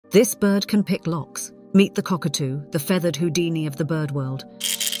This bird can pick locks. Meet the cockatoo, the feathered Houdini of the bird world.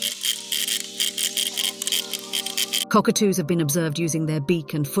 Cockatoos have been observed using their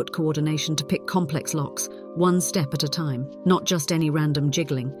beak and foot coordination to pick complex locks, one step at a time, not just any random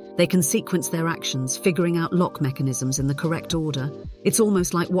jiggling. They can sequence their actions, figuring out lock mechanisms in the correct order. It's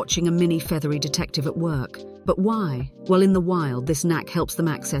almost like watching a mini feathery detective at work. But why? Well, in the wild, this knack helps them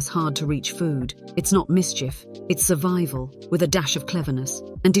access hard-to-reach food. It's not mischief, it's survival, with a dash of cleverness.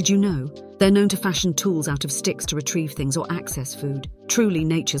 And did you know? They're known to fashion tools out of sticks to retrieve things or access food. Truly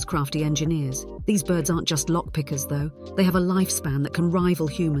nature's crafty engineers. These birds aren't just lockpickers, though. They have a lifespan that can rival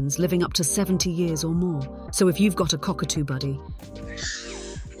humans, living up to 70 years or more. So if you've got a cockatoo buddy,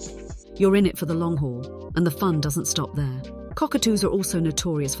 you're in it for the long haul, and the fun doesn't stop there. Cockatoos are also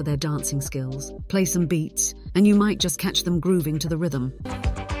notorious for their dancing skills. Play some beats, and you might just catch them grooving to the rhythm.